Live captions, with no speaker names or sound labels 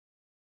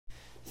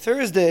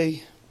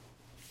Thursday,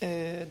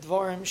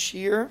 Dvarim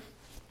Shir,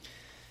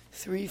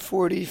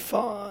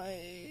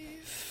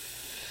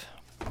 345.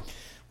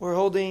 We're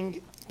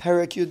holding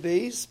Perek Yud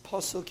Beis,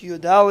 Pasuk Yud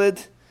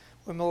Daled.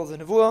 We're in the middle of the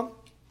Nevuah.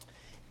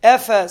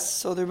 Efes,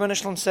 so the Rebbeinu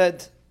Shalom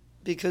said,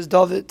 because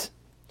David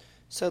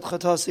said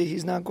Chatasi,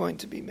 he's not going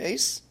to be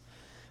mace.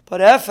 But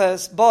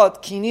Efes,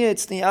 but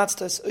Kiniyetz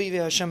Niatztas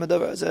Oivei Hashem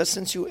Adavar Azeh,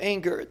 since you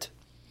angered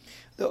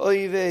the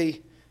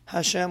Oivei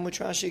Hashem, which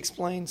Rashi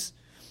explains,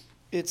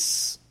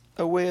 it's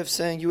a way of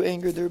saying you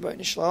angered the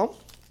Rebbeinu Shalom.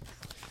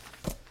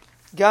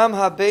 Gam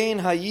habein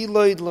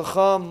hayiloid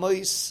lecha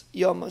mois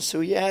yama.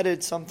 So he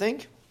added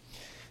something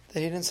that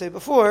he didn't say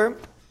before,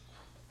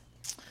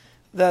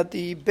 that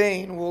the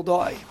bain will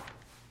die.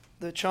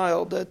 The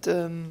child that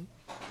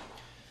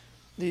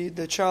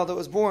the child that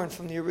was born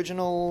from the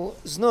original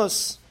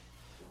znus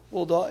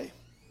will die.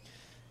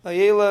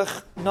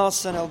 Vayelech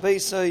Nasan el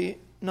Beisai.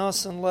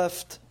 Nasan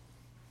left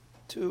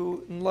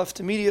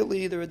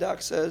immediately. The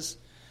Radak says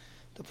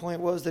the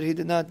point was that he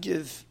did not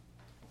give.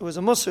 It was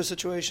a Musar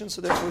situation, so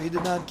therefore he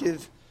did not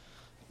give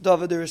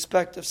David the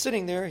respect of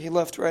sitting there. He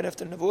left right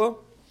after Nevuah.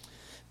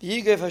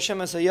 V'yigev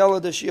Hashem es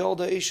hayalad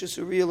sheyalda eishes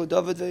uriah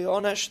leDavid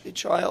ve'yonesh. The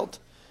child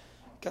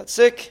got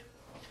sick,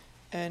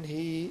 and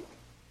he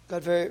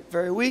got very,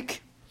 very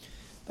weak.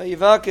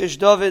 Vayivakesh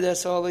David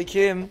es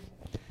ha'alekim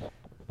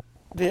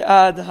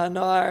ve'ad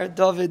hanar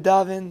David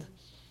davin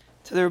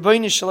to the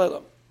Rebbeinu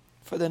Shalom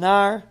for the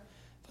nar.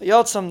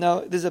 Vayatzam,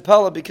 now there's a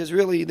pella because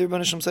really the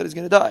Rebbeinu Shalom said he's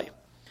going to die,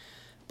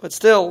 but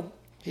still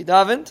he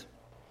davened,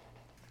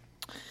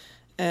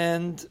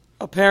 and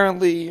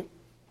apparently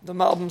the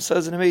Malbim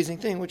says an amazing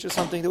thing, which is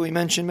something that we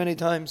mentioned many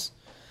times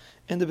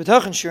in the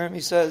B'tachon Shirim.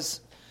 He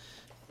says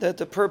that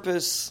the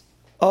purpose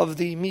of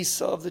the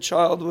Misa of the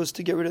child was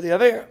to get rid of the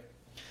Aveir.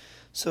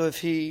 So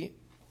if he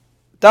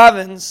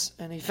davens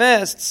and he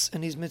fasts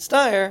and he's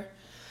mitzdayer,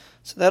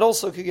 so that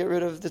also could get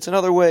rid of, that's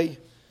another way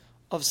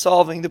of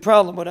solving the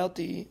problem without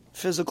the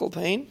physical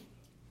pain.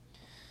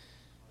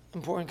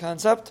 Important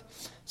concept.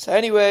 So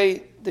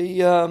anyway, he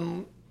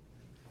davened,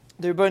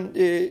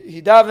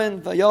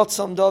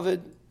 Vayatzam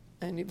David,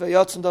 and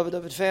Vayatzam David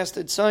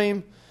fasted,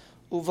 Saim,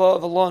 Uva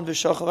Avalon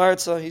V'Shachar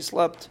Arza, he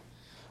slept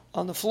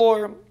on the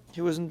floor.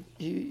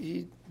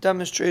 He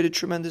demonstrated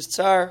tremendous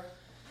tsar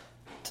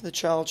to the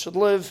child should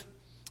live.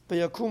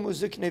 Vayakumu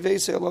Ziknei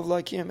Veisei Alav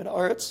Lakim in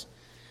Aretz.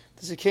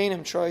 The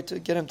Zikanim tried to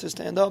get him to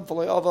stand up.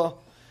 V'Layava,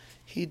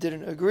 he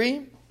didn't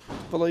agree.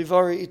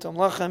 V'Layvari Itam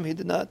Lachem, he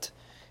did not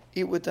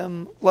eat with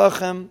them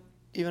lachem,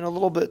 even a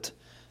little bit.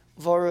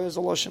 Vara is a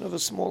lashon of a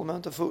small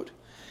amount of food.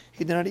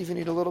 He did not even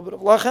eat a little bit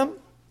of lachem.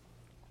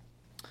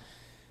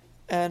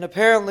 And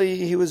apparently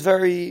he was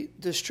very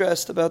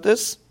distressed about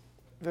this.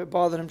 It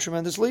bothered him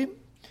tremendously.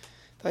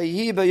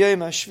 Vayihi b'yom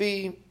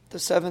hashvi, the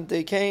seventh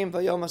day came.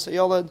 Vayom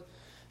hasayalad,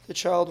 the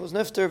child was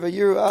nifter.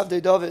 Vayiru avdei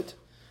David,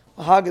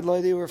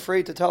 ahagid, they were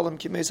afraid to tell him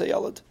ki meis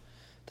hayalad,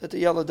 that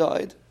the yalad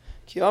died.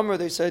 Ki amr,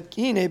 they said,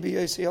 ki ne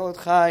b'yos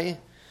hayalad chai,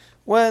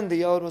 when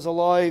the yalad was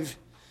alive.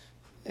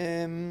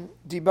 Dibarnu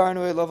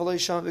elav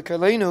aleisham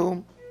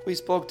v'karleinu, we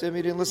spoke to him,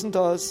 he didn't listen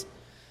to us.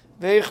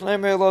 Veich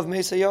nemer elav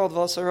meis hayalad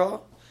v'asara.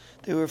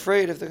 They were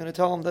afraid if they're going to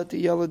tell him that the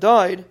yellow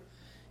died,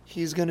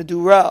 he's going to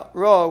do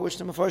ra, which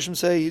the Mefarshim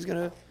say he's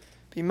going to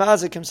be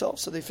mazik himself.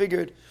 So they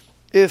figured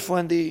if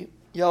when the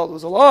yellow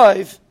was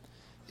alive,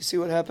 you see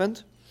what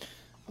happened?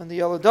 When the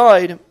yellow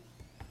died,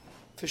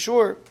 for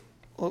sure,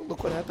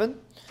 look what happened.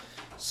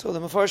 So the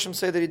Mefarshim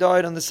say that he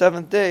died on the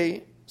seventh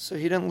day, so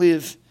he didn't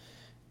live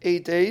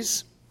 8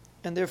 days,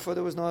 and therefore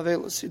there was no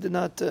Avelis. He did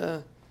not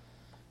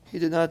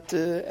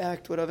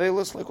act with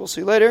Avelis, like we'll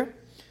see later.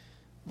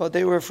 But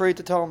they were afraid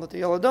to tell him that the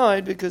yellow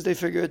died because they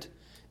figured it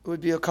would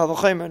be a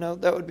kavachemer. Now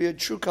that would be a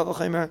true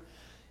kavachemer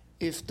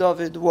if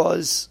David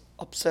was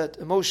upset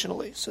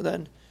emotionally. So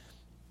then,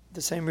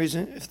 the same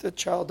reason, if the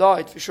child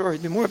died, for sure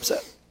he'd be more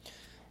upset.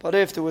 But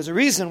if there was a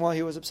reason why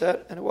he was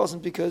upset, and it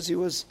wasn't because he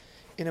was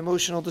in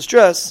emotional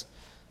distress,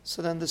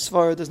 so then the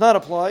svara does not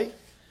apply,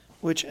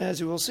 which, as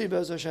you will see,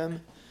 Be'ez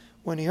Hashem,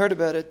 when he heard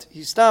about it,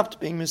 he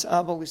stopped being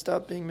misabel, he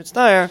stopped being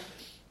mitzdayer,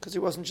 because he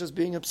wasn't just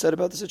being upset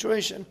about the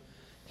situation.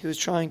 He was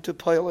trying to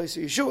pile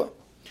Yeshua.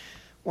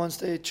 Once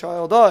the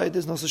child died,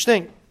 there's no such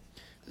thing.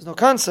 There's no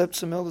concept,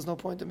 so there's no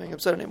point in being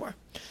upset anymore.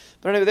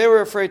 But anyway, they were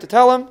afraid to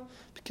tell him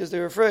because they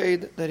were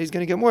afraid that he's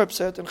going to get more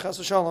upset and chas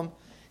v'shalom,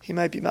 he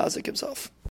might be mazik himself.